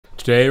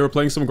Today we're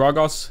playing some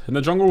Gragas in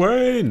the jungle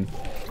lane.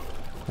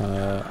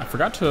 I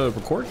forgot to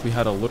record. We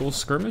had a little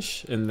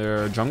skirmish in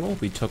their jungle.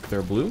 We took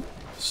their blue.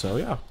 So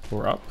yeah,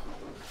 we're up.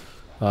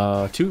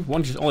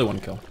 Only one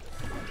kill.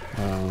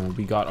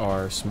 We got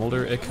our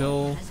Smolder a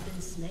kill.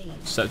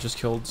 Set just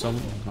killed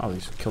some. Oh, he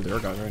killed the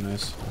Gragas. Very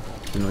nice.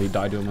 Even though he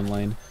died to him in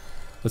lane.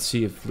 Let's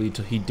see if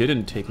he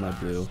didn't take my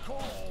blue.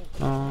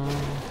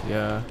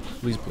 Yeah,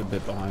 Lee's a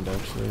bit behind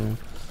actually.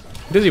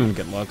 He doesn't even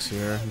get Lux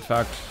here. In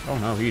fact, oh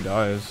no, he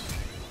dies.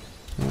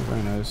 Oh,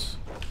 very nice.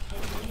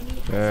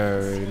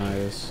 Very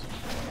nice.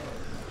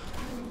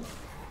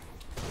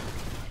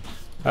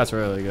 That's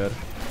really good.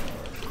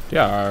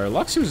 Yeah, our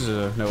Lux seems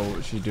to know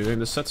what she's doing.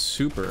 This set's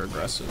super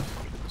aggressive,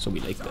 so we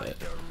like that.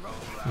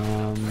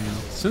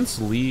 Since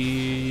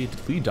Lee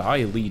did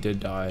die? Lee did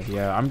die.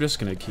 Yeah, I'm just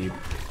gonna keep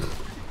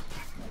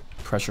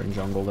pressuring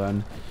jungle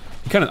then.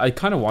 I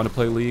kind of want to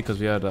play Lee because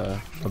we had a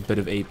bit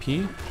of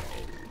AP,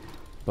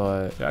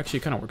 but it actually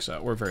kind of works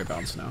out. We're very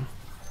balanced now.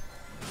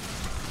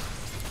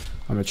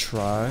 I'm gonna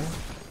try.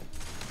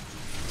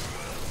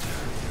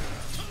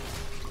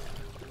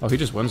 Oh, he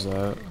just wins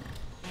that.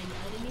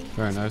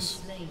 Very nice.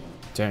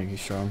 Dang,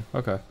 he's strong.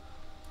 Okay.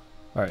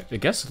 Alright, I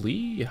guess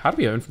Lee... How do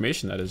we have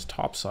information that is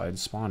topside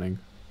spawning?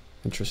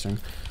 Interesting.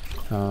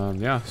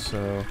 Yeah,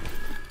 so...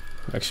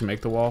 Actually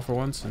make the wall for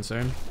once.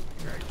 Insane.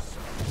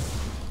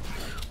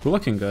 We're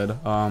looking good.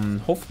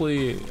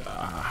 Hopefully...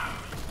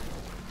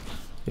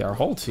 yeah, our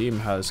whole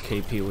team has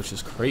KP, which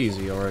is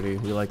crazy already.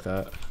 We like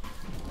that.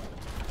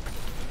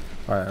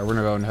 Alright, we're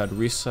gonna go ahead and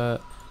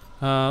reset.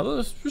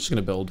 We're just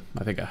gonna build,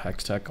 I think, a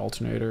Hextech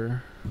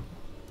alternator.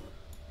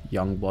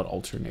 Youngblood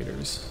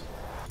alternators.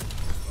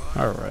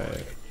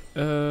 Alright.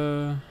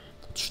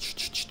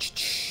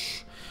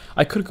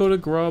 I could go to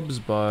Grubs,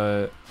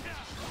 but...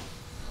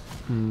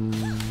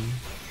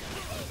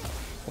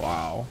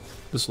 wow.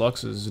 This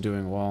Lux is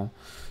doing well.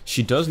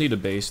 She does need a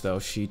base, though.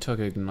 She took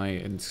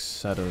Ignite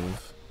instead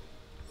of...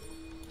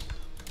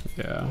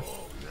 Yeah.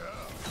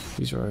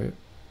 He's right.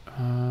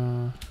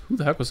 Who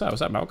the heck was that?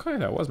 Was that Maokai?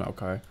 That was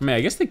Maokai. I mean,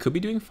 I guess they could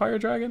be doing Fire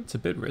Dragon. It's a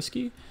bit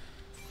risky.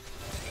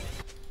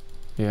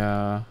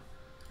 Yeah.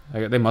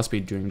 They must be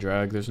doing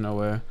drag. There's no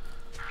way.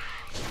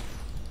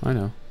 I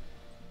know.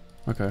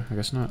 Okay, I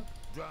guess not.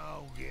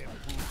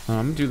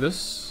 I'm gonna do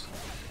this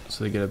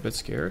so they get a bit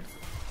scared.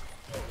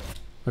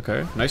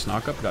 Okay, nice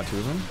knockup. Got two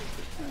of them.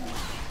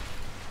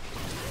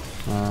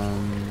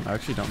 I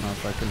actually don't know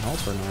if I can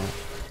help or not.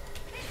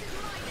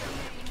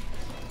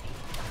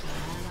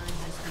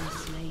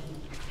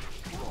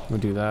 We'll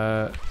do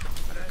that.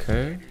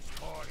 Okay.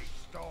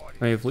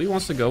 Hey, if Lee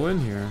wants to go in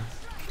here.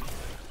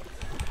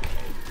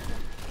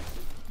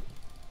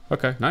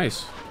 Okay,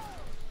 nice.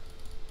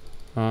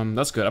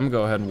 That's good. I'm gonna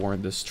go ahead and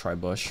warn this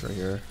tri-bush right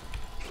here.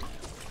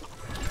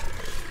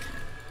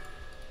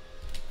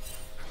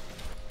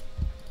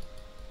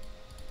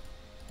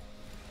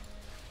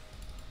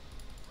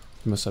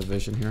 You must have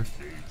vision here.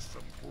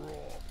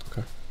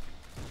 Okay.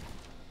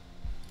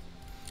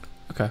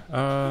 Okay,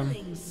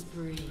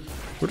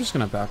 we're just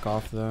gonna back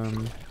off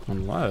them,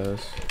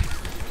 unless...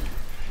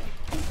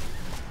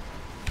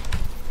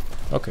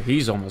 Okay,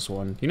 he's almost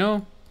won. You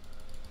know?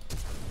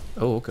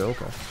 Oh, okay,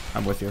 okay.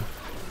 I'm with you.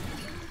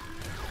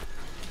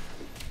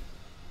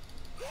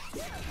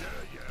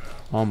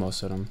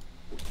 Almost hit him.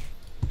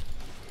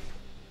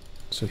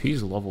 So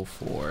he's level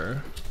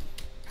 4.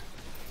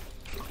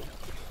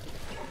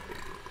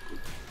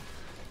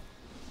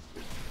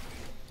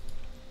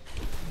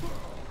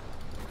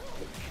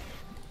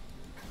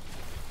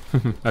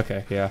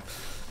 Okay, yeah.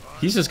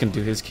 He's just gonna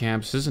do his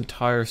camps. His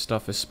entire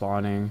stuff is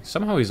spawning.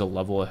 Somehow he's a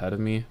level ahead of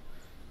me,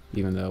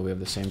 even though we have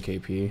the same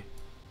KP.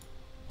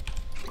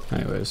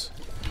 Anyways,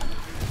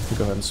 we'll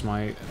go ahead and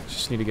smite.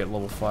 Just need to get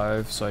level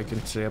 5 so I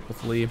can stay up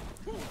with Lee.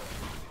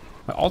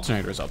 My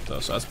alternator's up though,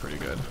 so that's pretty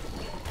good.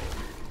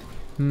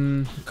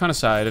 Kind of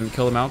sad I didn't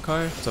kill the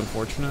Maokai. It's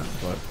unfortunate,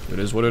 but it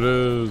is what it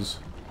is.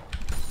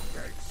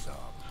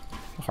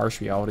 The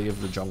harsh reality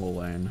of the jungle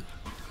lane.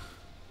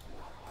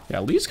 Yeah,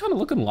 Lee's kind of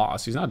looking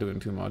lost. He's not doing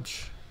too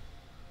much.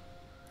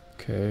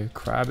 Okay,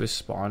 Crab is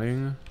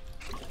spawning.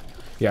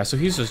 Yeah, so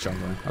he's just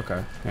jungling.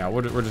 Okay, yeah,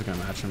 we're just gonna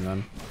match him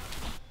then.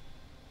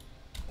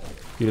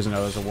 He doesn't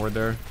know there's a ward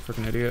there.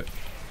 Freaking idiot.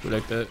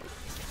 Predict it.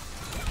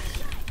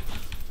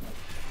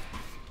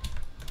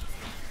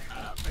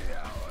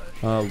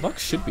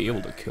 Lux should be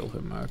able to kill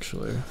him,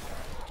 actually.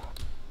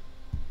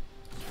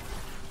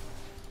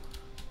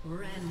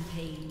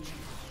 Rampage.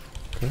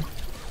 Okay.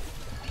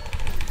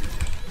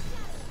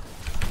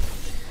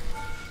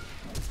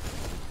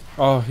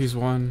 Oh, he's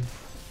won.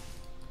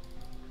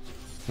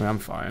 I mean, I'm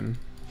fine.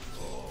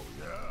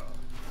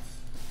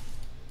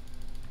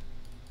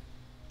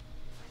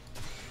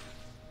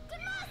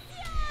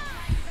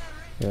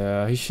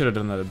 Yeah, he should have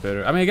done that a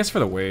bit. I mean, I guess for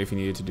the wave, he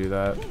needed to do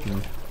that.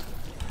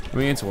 I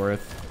mean, it's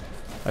worth.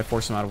 I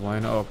forced him out of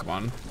lane. Oh, come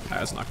on.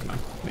 That's not gonna.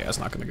 Yeah, it's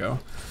not gonna go.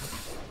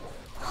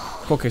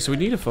 Okay, so we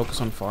need to focus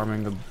on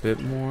farming a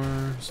bit more.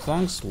 As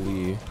long as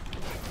Lee.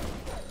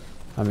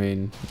 I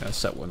mean, yeah,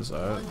 set wins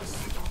that.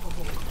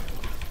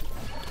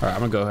 Alright,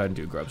 I'm gonna go ahead and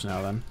do grubs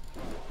now then.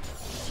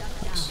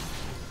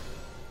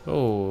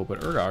 Oh,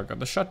 but Urgot got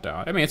the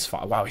shutdown. I mean, it's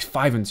fine. Wow, he's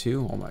 5 and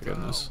 2. Oh my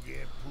goodness.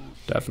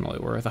 Definitely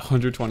worth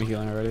 120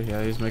 healing already.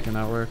 Yeah, he's making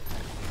that work.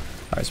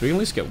 Alright, so we can at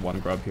least get one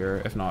grub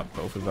here, if not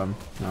both of them,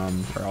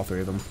 or all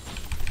 3 of them.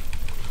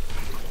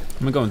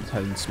 I'm gonna go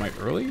ahead and smite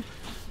early,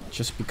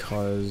 just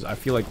because I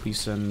feel like Lee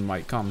Sin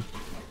might come.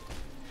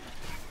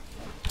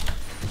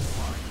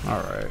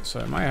 Alright, so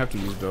I might have to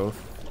use both.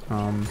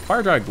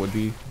 Fire Drag would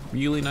be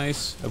really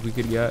nice if we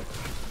could get.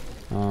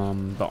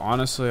 But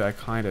honestly, I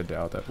kind of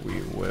doubt that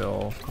we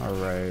will.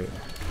 Alright.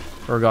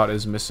 Urgot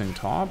is missing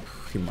top.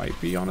 He might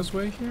be on his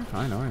way here.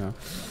 I know.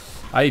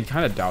 I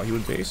kind of doubt he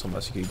would base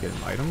unless he could get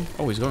an item.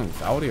 Oh, he's going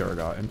lethality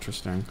Urgot.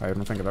 Interesting. I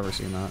don't think I've ever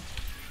seen that.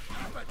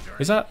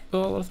 Is that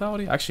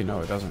lethality? Actually, no,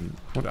 it doesn't.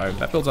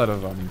 That builds out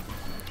of,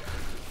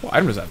 what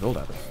item does that build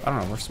out of? I don't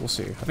know. We'll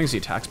see. I think it's the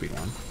attack speed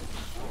one.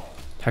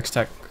 Hex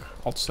Tech,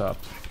 alt stop.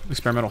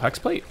 Experimental Hex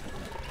Plate?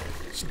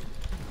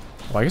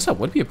 Well, I guess that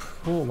would be a...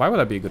 Well, why would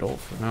that be a good ult?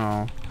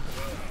 No.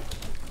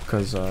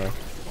 Because,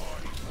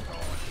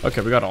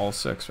 okay, we got all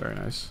 6. Very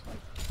nice.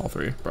 All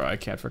 3. Bro, I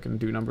can't freaking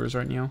do numbers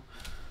right now.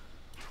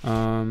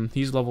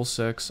 He's level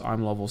 6.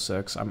 I'm level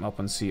 6. I'm up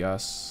on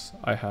CS.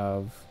 I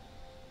have...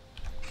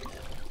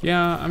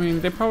 Yeah, I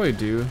mean, they probably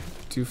do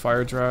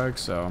fire drag,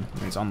 so, I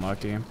mean, it's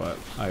unlucky, but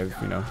I've,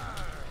 you know...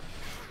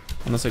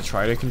 Unless they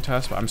try to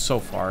contest, but I'm so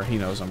far. He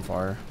knows I'm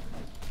far.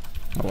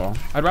 Oh well.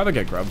 I'd rather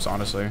get grubs,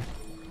 honestly.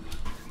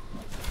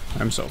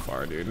 I'm so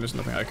far, dude. There's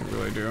nothing I can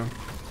really do.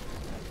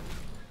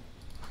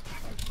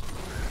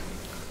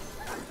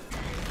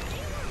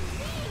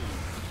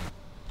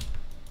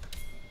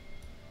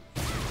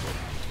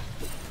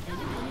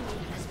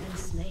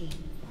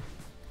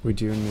 We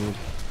do need...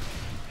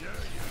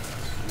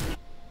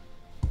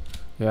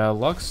 Yeah,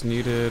 Lux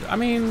needed... I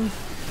mean...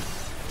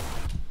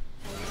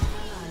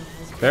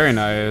 Very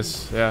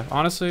nice. Yeah,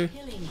 honestly...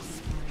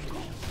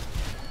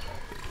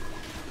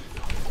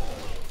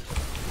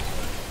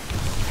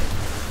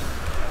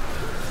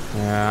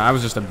 Yeah, I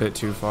was just a bit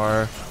too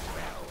far.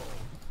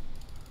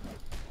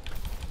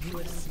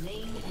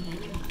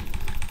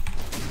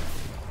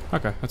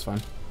 Okay, that's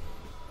fine.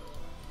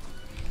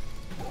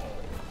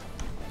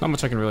 Not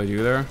much I can really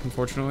do there,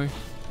 unfortunately.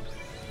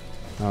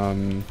 I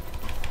mean,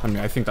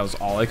 I think that was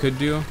all I could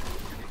do.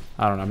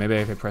 I don't know, maybe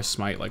if I press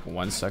smite like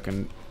 1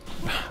 second.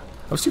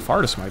 I was too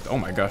far to smite. Oh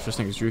my gosh, this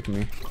thing is juking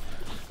me.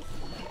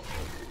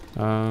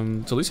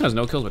 So Lee Sin has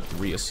no kills but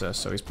 3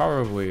 assists, so he's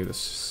probably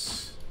this...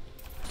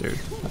 Dude,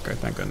 okay,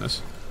 thank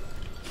goodness.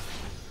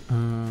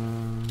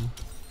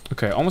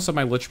 Okay, almost have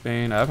my Lich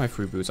Bane. I have my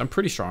free boots. I'm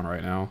pretty strong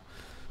right now.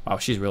 Wow,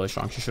 she's really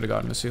strong. She should have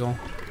gotten a seal.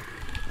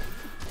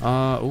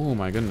 Oh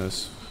my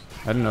goodness.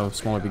 I didn't know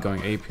Smolder would be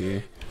going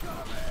AP.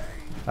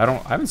 I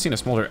haven't seen a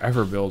Smolder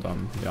ever build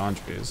on the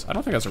Andres. I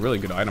don't think that's a really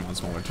good item on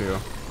Smolder too.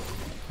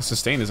 The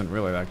sustain isn't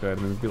really that good.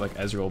 I mean, it would be like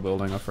Ezreal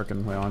building a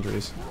freaking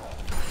Leandres.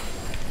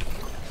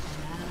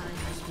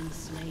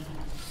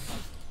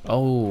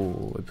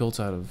 Oh, it built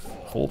out of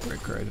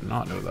Hullbreaker. I did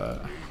not know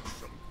that.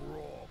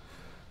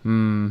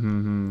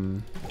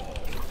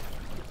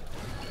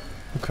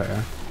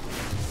 Okay.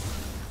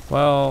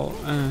 Well,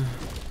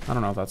 I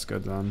don't know if that's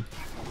good then.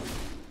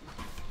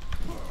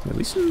 At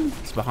least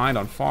it's behind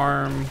on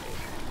farm.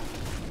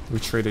 We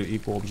traded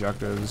equal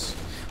objectives.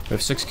 We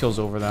have 6 kills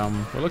over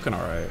them. We're looking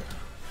alright.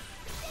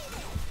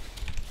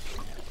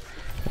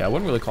 Yeah, I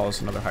wouldn't really call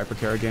this another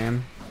hypercarry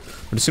game.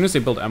 But as soon as they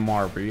build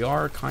MR, we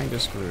are kind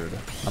of screwed.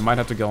 I might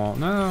have to go on...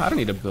 No, I don't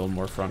need to build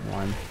more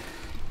frontline.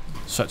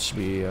 Such should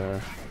be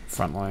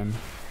frontline.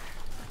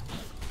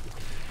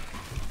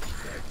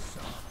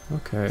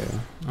 Okay.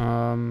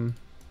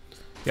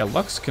 Yeah,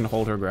 Lux can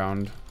hold her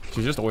ground.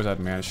 She just always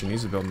had mana. She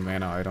needs to build a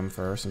mana item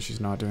first, and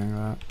she's not doing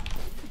that.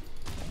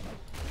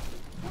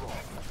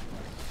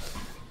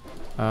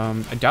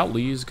 I doubt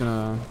Lee's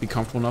gonna be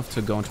comfortable enough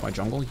to go into my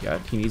jungle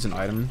yet. He needs an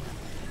item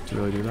to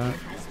really do that.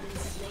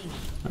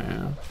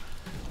 Yeah.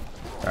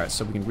 Alright,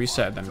 so we can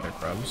reset and then get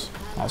grubs.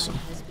 Awesome.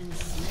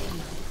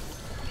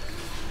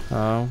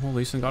 Well,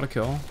 Lee Sin got a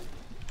kill.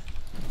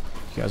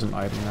 He has an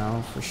item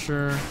now, for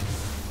sure.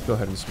 Go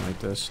ahead and smite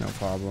this, no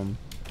problem.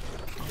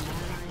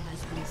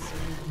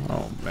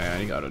 Oh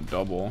man, he got a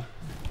double.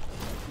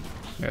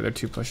 Yeah, they're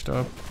too pushed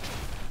up.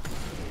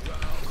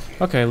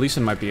 Okay, Lee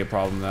Sin might be a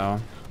problem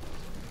though.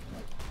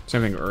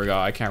 Same thing with Urgot.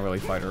 I can't really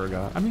fight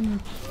Urgot. I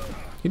mean,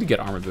 he did get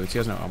armor boots. He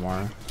has no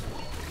MR.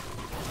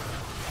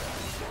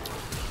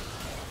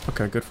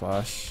 Okay, good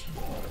flash.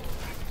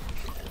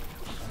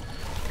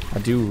 I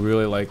do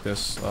really like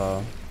this,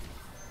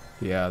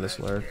 yeah, this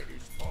lurk.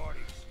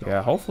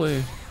 Yeah,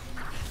 hopefully...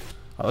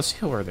 Oh, let's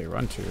see where they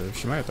run to.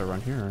 She might have to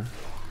run here.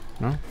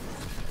 No?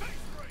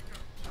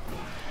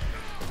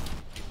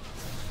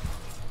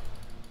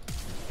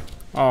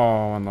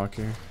 Oh,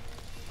 unlucky.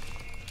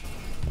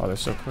 Wow, they're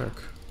so quick.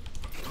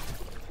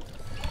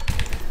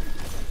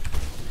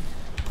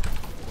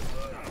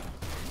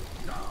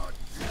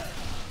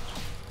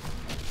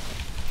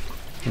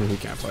 He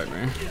can't fight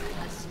me.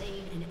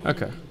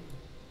 Okay.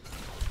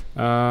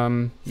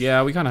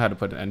 Yeah, we kind of had to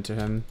put an end to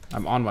him.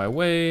 I'm on my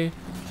way.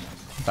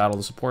 Battle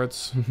the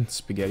supports.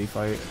 Spaghetti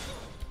fight.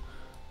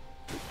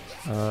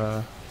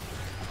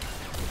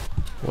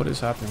 What is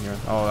happening here?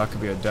 Oh, that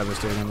could be a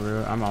devastating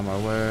route. I'm on my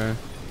way.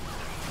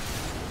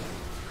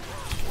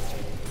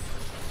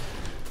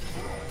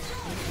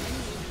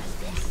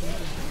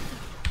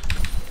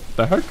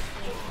 The heck?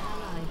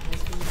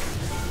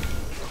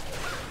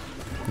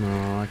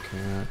 No, I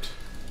can't.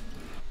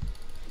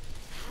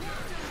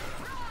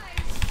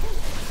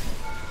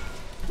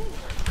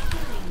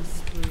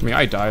 I mean,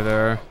 I die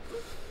there.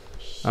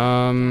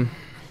 Wow,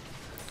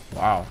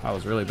 that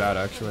was really bad,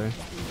 actually.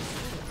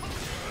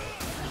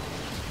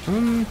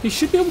 He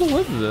should be able to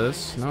live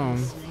this. No.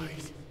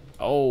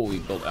 Oh, he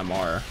built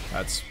MR.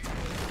 That's...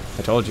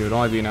 I told you, it'd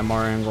only be an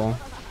MR angle.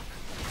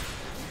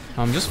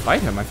 Just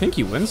fight him. I think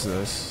he wins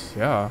this.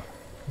 Yeah.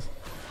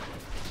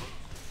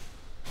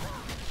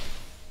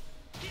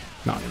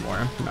 Not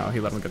anymore. No, he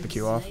let him get the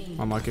Q off.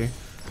 Unlucky.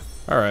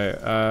 Alright,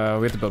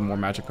 we have to build more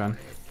magic pen.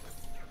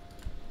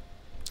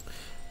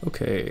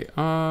 Okay,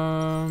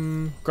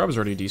 Grub's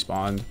already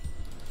despawned.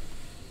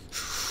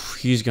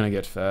 He's gonna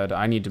get fed.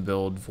 I need to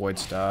build Void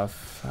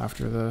Staff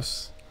after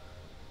this.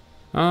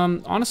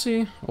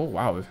 Honestly, oh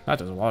wow, that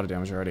does a lot of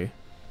damage already.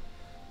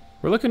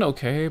 We're looking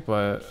okay,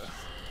 but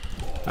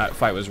that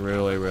fight was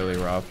really, really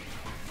rough.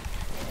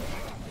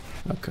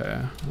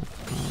 Okay.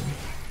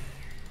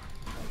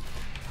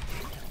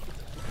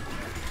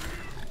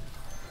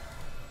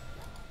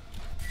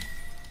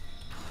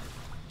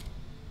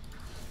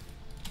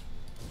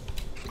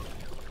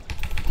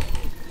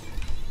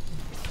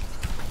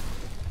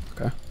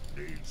 Okay.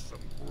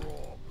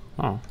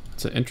 Oh,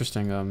 it's an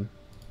interesting,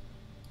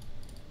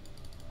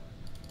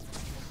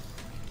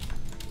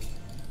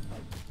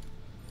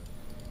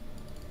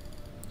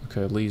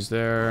 okay, Lee's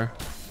there.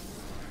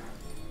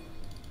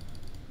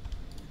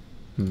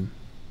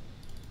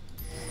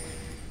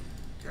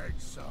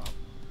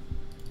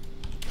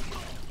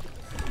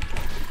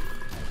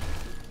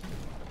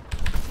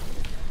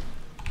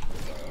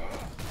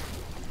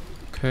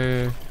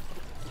 Okay.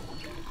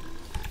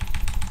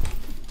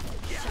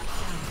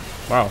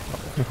 Wow.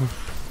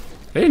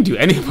 They didn't do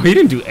any. He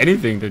didn't do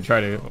anything to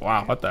try to.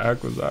 Wow, what the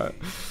heck was that?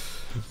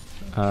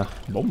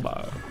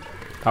 Bomba.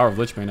 Power of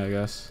Lich Bane, I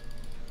guess.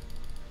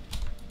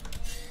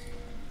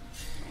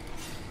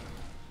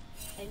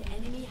 An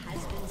enemy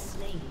has been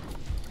slain.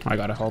 I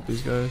gotta help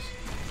these guys.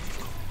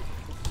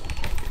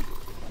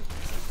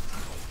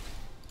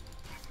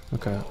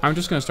 Okay, I'm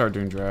just gonna start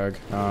doing drag.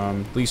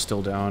 Lee's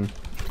still down.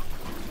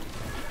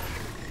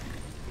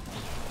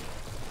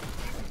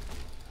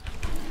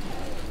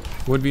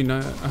 Would be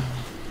nice.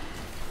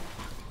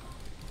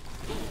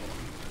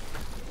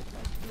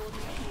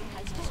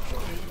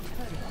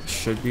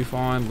 Should be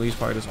fine. Lee's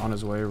probably just on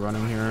his way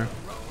running here.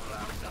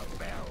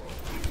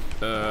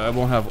 I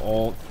won't have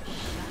ult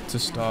to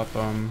stop.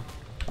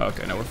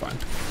 Okay, no, we're fine.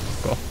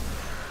 Cool.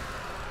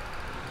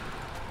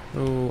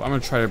 Oh, I'm gonna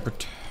try to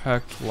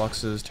protect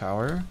Lux's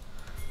tower.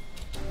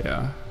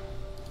 Yeah.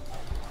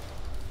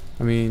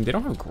 I mean, they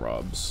don't have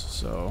grubs,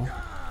 so.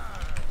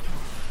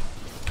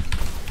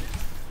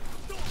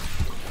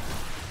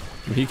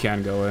 He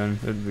can go in.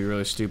 It'd be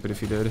really stupid if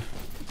he did.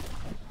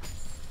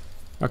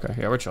 Okay,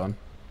 yeah, we're chilling.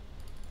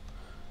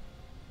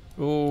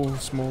 Oh,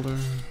 Smolder.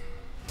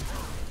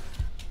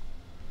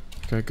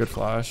 Okay, good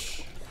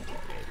flash.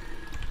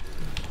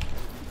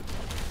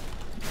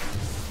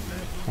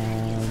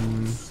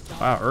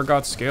 Wow,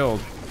 Urgot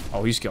scaled.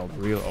 Oh, he scaled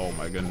real. Oh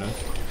my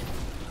goodness.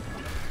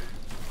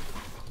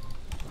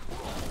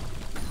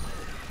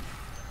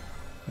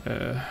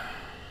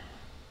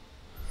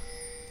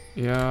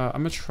 Yeah,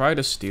 I'm gonna try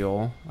to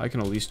steal. I can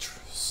at least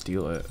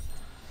steal it.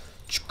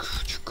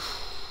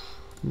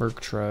 Merc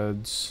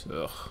treads.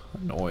 Ugh,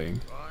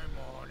 annoying.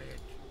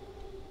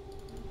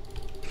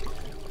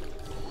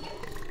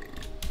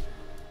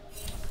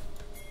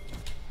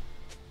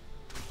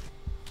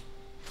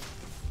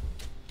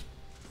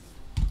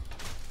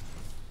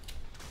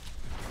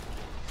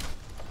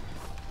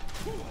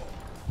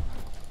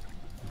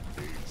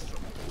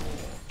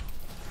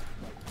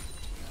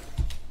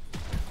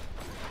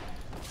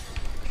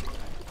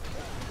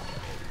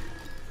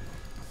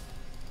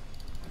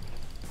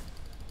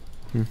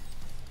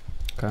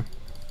 Okay.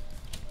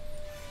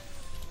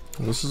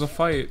 Well, this is a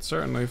fight,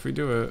 certainly, if we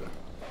do it.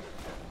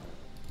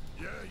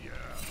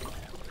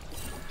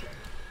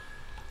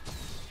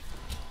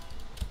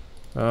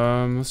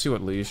 Let's see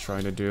what Lee's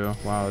trying to do.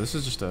 Wow, this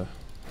is just a...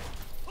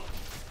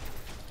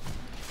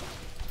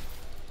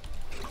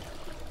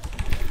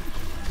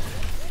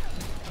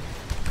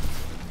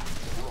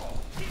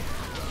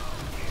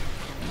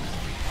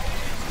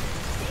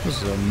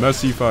 This is a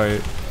messy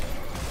fight.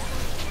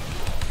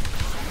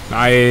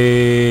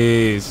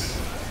 Nice.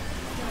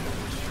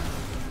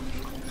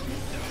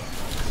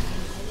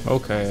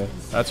 Okay,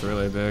 that's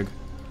really big.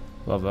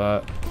 Love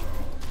that.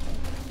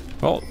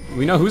 Well,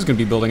 we know who's gonna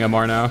be building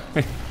MR now.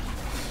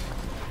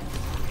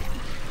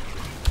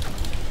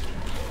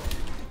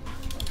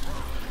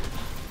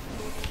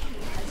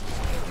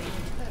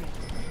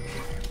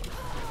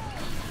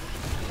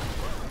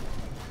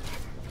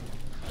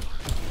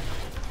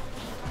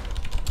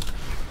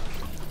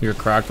 You're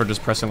cracked for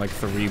just pressing like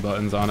 3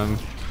 buttons on him.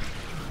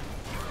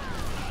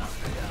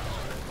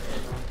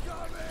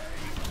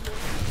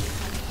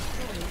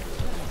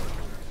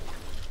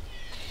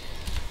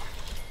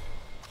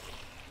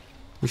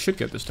 should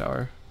get this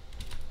tower.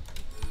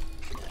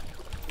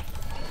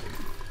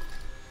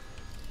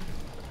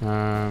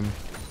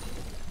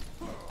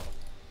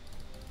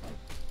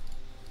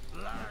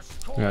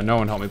 Yeah, no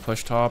one helped me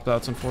push top.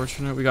 That's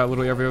unfortunate. We got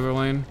literally every other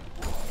lane.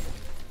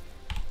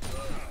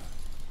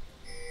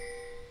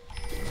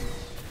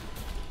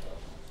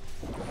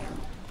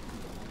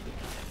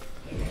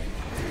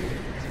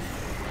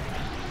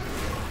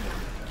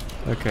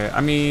 Okay,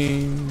 I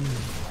mean...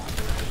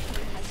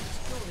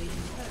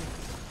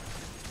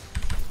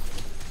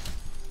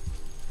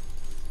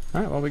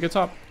 Alright, well, we get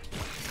top.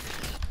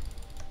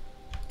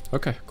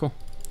 Okay, cool.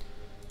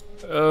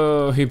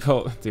 Oh, he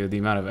built... Dude, the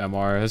amount of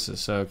MR, this is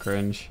so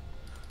cringe.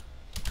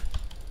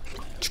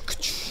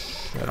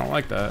 I don't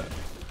like that.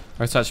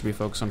 Our set should be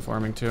focused on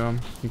farming too.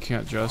 You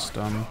can't just,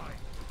 You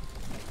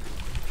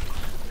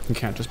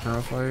can't just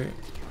perma fight.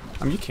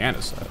 I mean, you can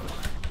a set.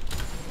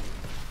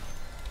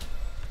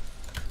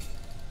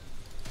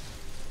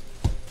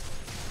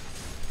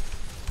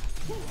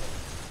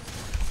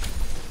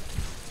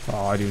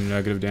 Oh, I do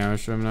negative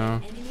damage to him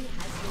now.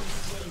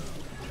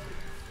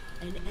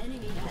 An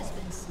enemy has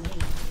been slain.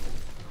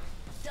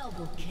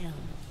 Double kill.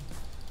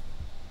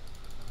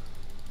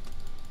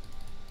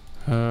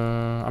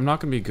 I'm not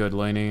gonna be good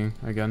laning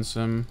against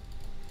him.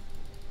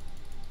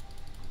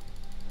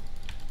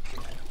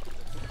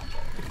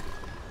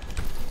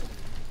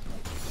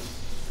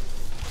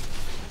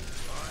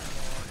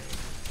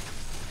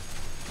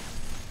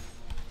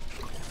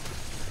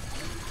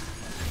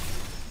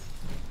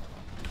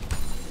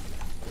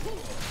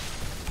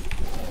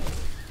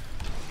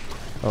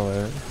 Oh,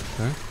 wait.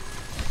 Okay.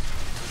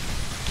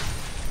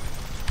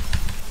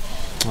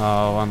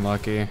 Oh,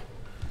 unlucky.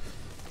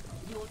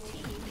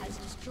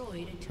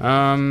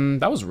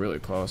 That was really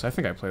close. I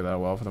think I played that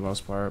well for the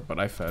most part, but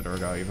I fed or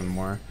got even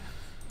more.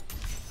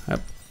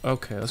 Yep.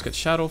 Okay, let's get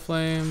Shadow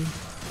Flame.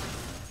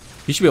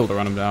 He should be able to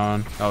run him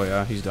down. Oh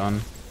yeah, he's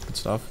done. Good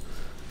stuff.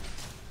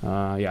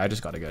 Yeah, I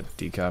just gotta get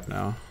decap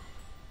now.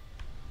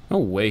 No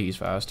way he's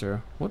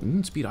faster. What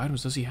moon speed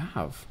items does he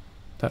have?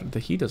 That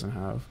he doesn't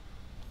have.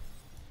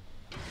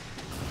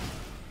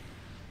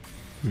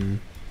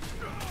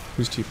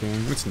 Who's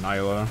TPing? It's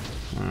Nyla.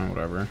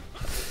 Whatever.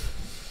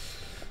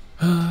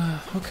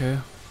 Okay.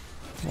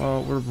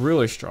 Well, we're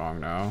really strong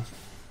now.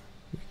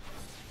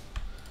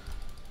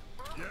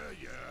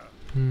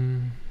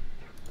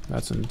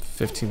 That's in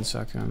 15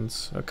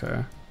 seconds.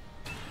 Okay.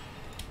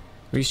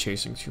 He's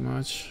chasing too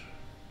much.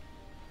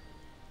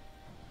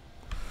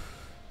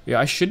 Yeah,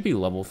 I should be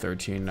level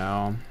 13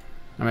 now.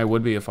 I mean, I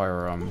would be if I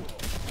were,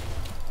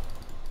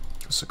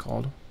 what's it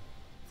called?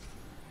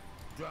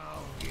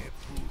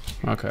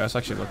 Okay, that's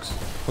actually looks...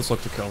 Let's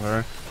look to kill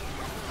her.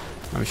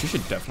 I mean, she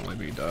should definitely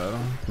be dead.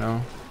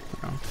 No?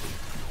 No.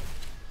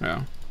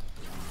 Yeah.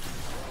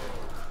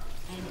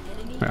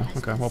 Yeah,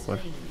 okay, well played.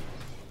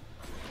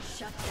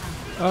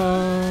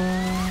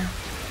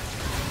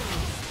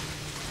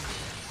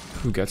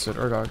 Who gets it?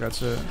 Urgot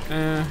gets it.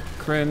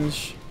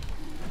 Cringe.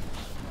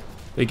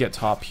 They get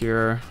top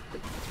here.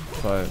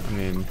 But, I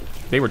mean,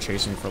 they were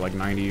chasing for like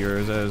 90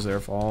 years. That is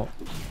their fault.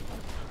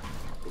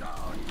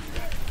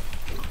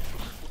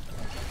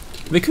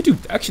 They could do...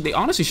 Actually, they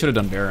honestly should have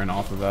done Baron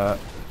off of that.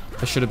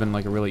 That should have been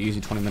like a really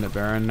easy 20-minute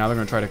Baron. Now they're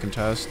going to try to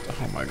contest.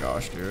 Oh my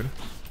gosh, dude.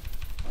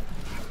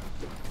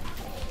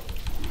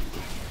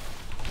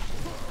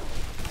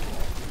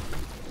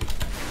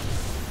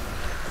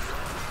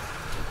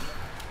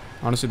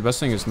 Honestly, the best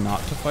thing is not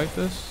to fight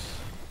this.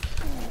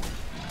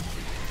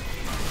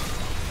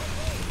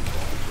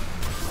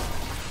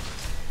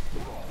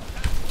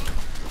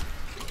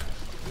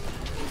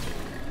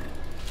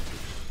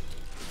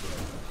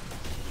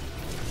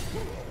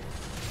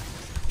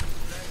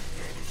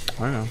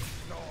 I know.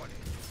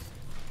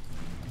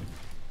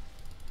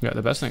 Yeah,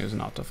 the best thing is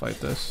not to fight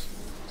this.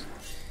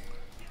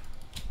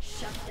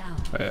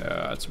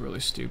 Yeah, that's really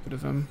stupid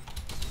of him.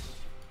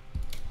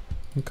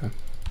 Okay.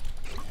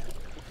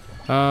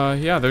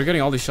 Yeah, they're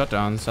getting all these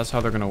shutdowns. That's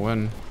how they're gonna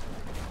win.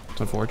 It's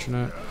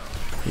unfortunate.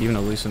 Even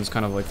though Lee Sin's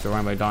kind of like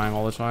throwing by dying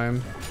all the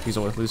time. He's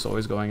at least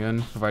always going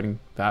in, providing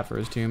that for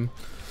his team.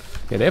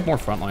 Yeah, they have more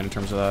frontline in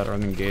terms of that, or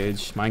an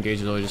engage. My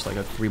engage is always just like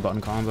a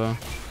 3-button combo.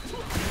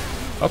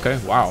 Okay,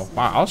 wow.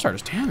 Wow, I'll start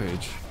his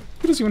damage.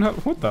 He doesn't even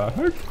have... What the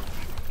heck?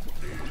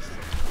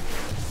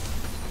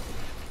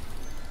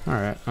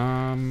 Alright,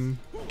 I'm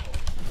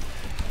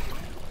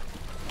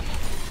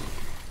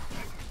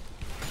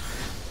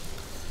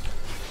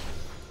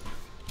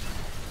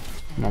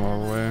on my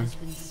way.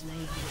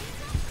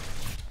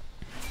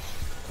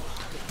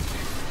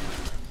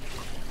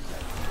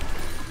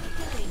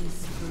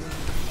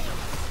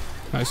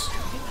 Nice.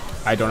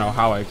 I don't know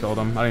how I killed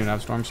him. I didn't even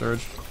have Storm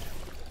Surge.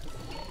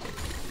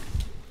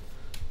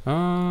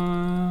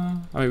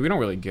 I mean, we don't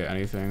really get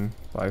anything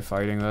by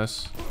fighting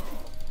this.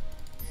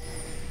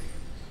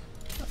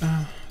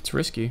 It's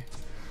risky.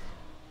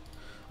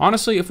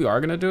 Honestly, if we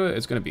are gonna do it,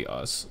 it's gonna be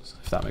us,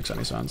 if that makes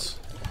any sense.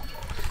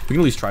 We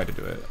can at least try to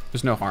do it.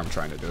 There's no harm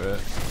trying to do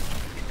it.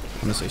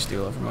 Unless they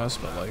steal it from us,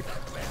 but like...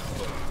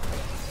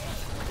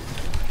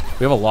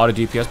 We have a lot of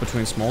DPS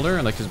between Smolder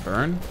and like his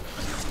burn.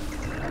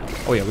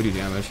 Oh yeah, we do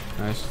damage.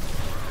 Nice.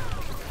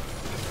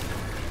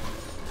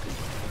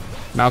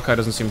 Maokai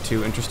doesn't seem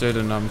too interested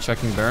in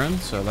checking Baron,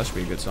 so that should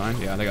be a good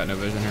sign. Yeah, they got no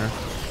vision here.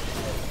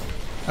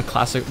 A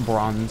classic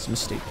bronze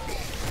mistake.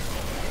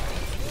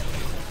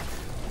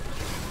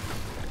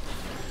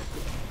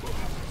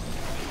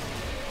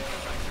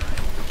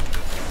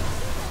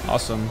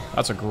 Awesome.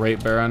 That's a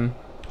great Baron.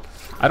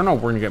 I don't know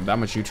if we're gonna get that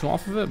much util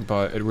off of it,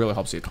 but it really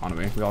helps the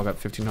economy. We all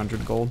got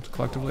 1,500 gold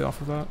collectively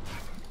off of that.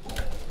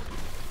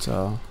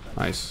 So,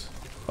 nice.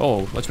 Oh,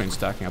 let's Lechmane's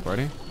stacking up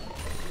already.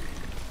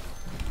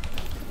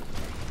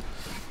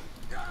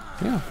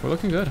 Yeah, we're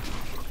looking good.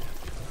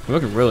 We're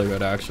looking really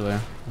good, actually.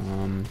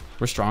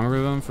 We're stronger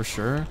than them for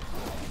sure,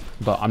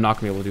 but I'm not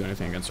gonna be able to do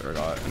anything against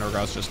Urgot, and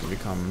Urgot's just gonna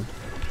become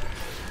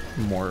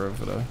more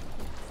of a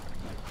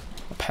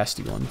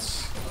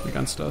pestilence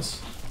against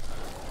us.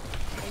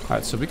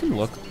 Alright, so we can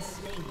look.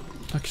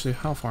 Actually,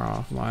 how far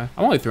off am I?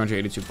 I'm only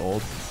 382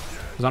 gold.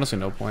 There's honestly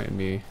no point in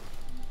me.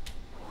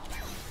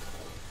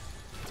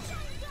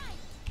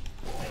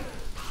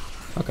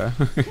 Okay.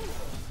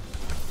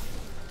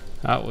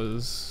 That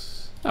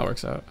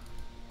works out.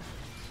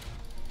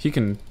 He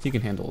can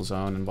handle his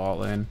own in bot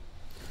lane.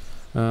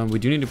 We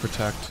do need to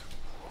protect.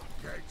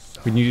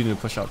 We need to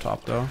push out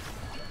top though.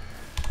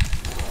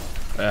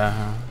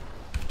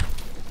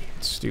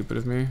 It's stupid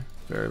of me.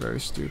 Very, very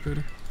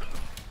stupid.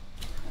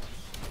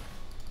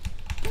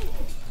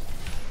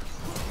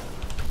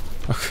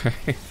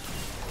 Okay.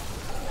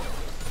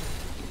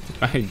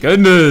 My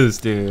goodness,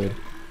 dude.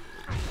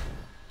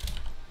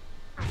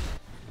 Oh,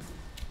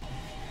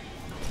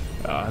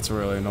 that's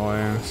really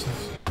annoying.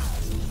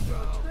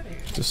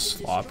 Just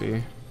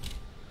sloppy.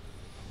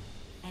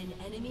 An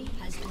enemy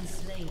has been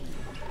slain.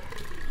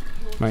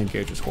 My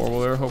engage was horrible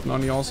there. Hope none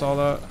of y'all saw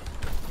that.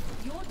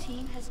 Your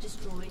team has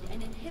destroyed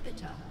an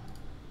inhibitor.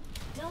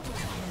 Double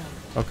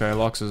kill. Okay,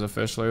 Lux is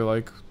officially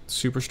like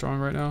super strong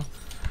right now.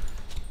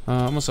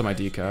 I'm gonna set my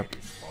decap.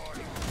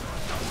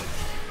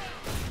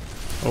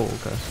 Oh,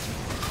 okay.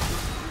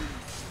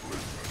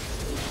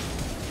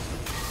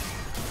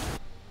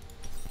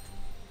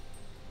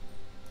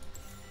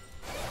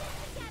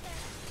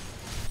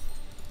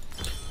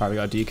 Alright, we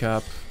got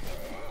decap.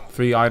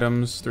 3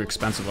 items, 3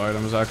 expensive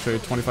items actually.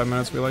 25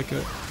 minutes, we like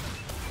it.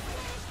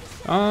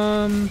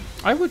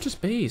 I would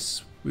just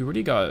base. We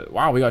already got,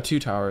 wow, we got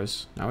 2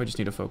 towers. Now we just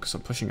need to focus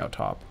on pushing out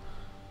top.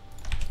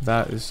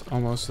 That is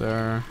almost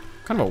there.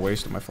 Kind of a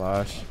waste of my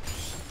flash.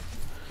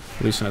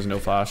 Lucian has no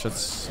flash.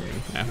 That's,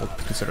 yeah, we'll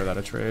consider that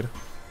a trade.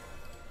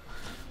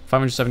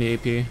 570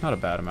 AP, not a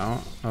bad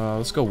amount.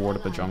 Let's go ward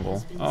up the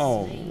jungle.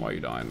 Oh, why are you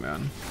dying,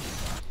 man?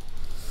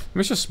 I mean,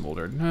 it's just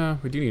smoldered. Nah,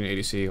 we do need an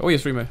ADC. Oh,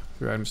 yes, 3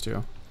 items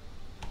too.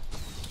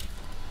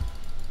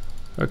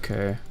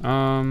 Okay.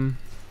 You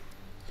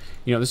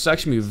know, this is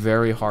actually gonna be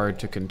very hard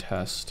to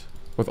contest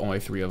with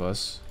only 3 of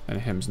us, and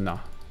him's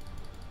nah.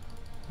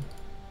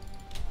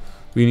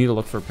 We need to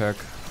look for a pick.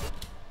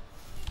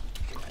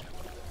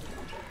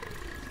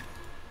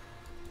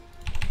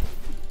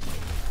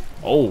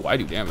 Oh, I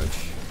do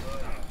damage.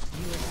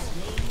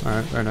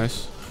 Alright, very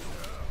nice.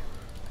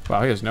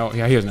 Wow, he has no,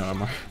 yeah, he has no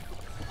armor.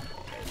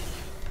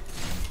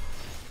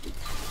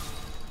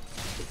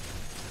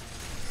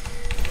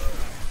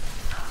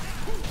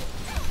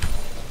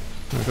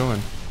 We're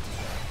going.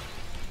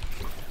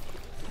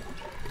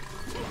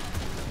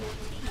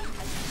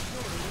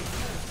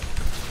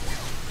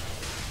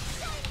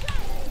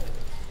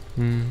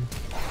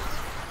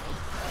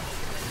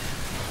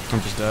 I'm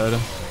just dead.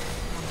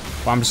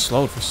 Wow, I'm just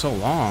slowed for so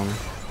long.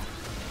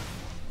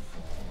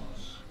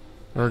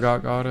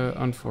 Urgot got it.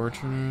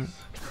 Unfortunate.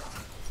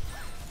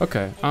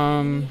 Okay.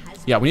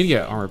 Yeah, we need to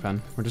get armor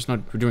pen. We're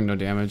doing no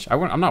damage.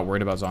 I'm not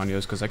worried about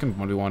Zhonya's because I can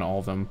 1v1 all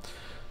of them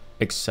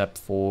except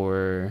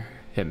for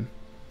him.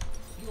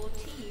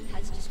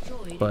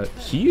 But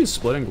he is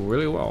splitting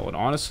really well, and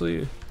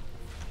honestly,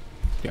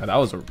 yeah, that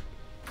was I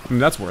mean,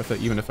 that's worth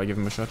it, even if I give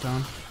him a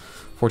shutdown.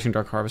 14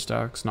 Dark Harvest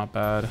stacks, not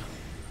bad.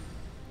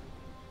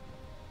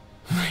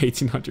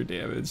 1800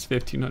 damage,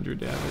 1500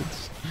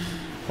 damage.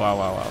 Wow,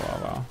 wow, wow, wow,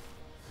 wow.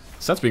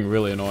 So that's being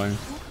really annoying.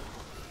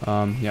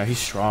 Yeah, he's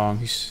strong.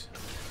 He's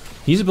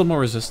a bit more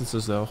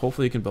resistances though.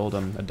 Hopefully he can build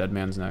a dead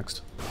man's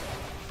next.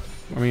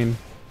 I mean,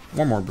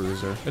 one more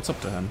bruiser. It's up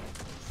to him.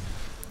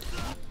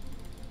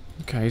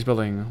 Okay,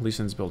 Lee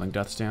Sin's building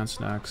Death Stance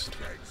next.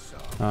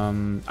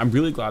 I'm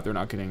really glad they're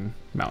not getting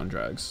Mountain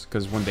Drags,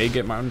 because when they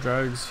get Mountain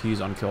Drags, he's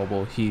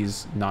unkillable.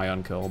 He's nigh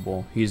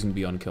unkillable. He's gonna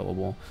be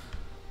unkillable.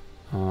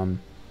 And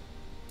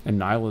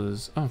Nyla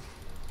is, oh,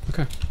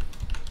 okay.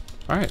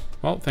 Alright,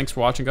 well, thanks for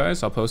watching,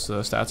 guys. I'll post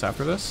the stats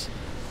after this.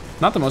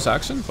 Not the most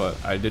action,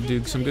 but I did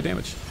do some good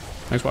damage.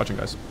 Thanks for watching,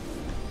 guys.